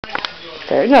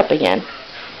Starting up again.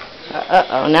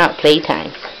 Uh-oh, now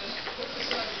playtime.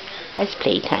 That's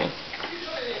playtime.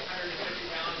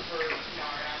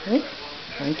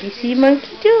 Monkey see,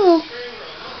 monkey do.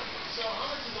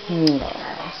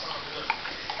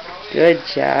 Good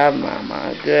job,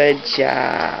 Mama. Good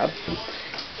job.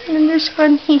 And this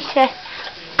one, he said,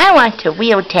 I want a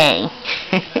wheel tang.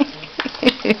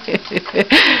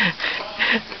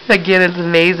 Again, it's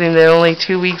amazing. They're only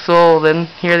 2 weeks old, and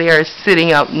here they are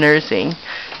sitting up nursing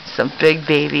some big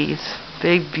babies.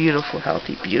 Big, beautiful,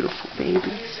 healthy, beautiful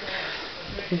babies.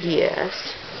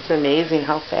 Yes. It's amazing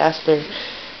how fast they're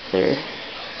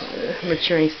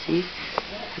maturing. See?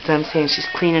 That's what I'm saying. She's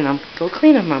cleaning them. Go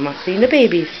clean them, Mama. Clean the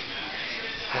babies.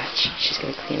 Watch. She's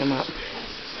going to clean them up.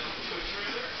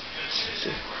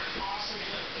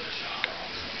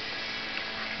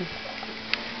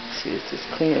 She was just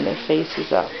cleaning their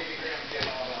faces up.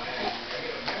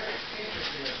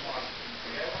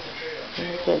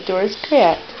 That door's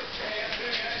cracked.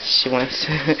 She wants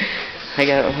to... I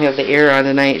have the air on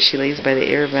tonight. She lays by the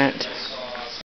air vent.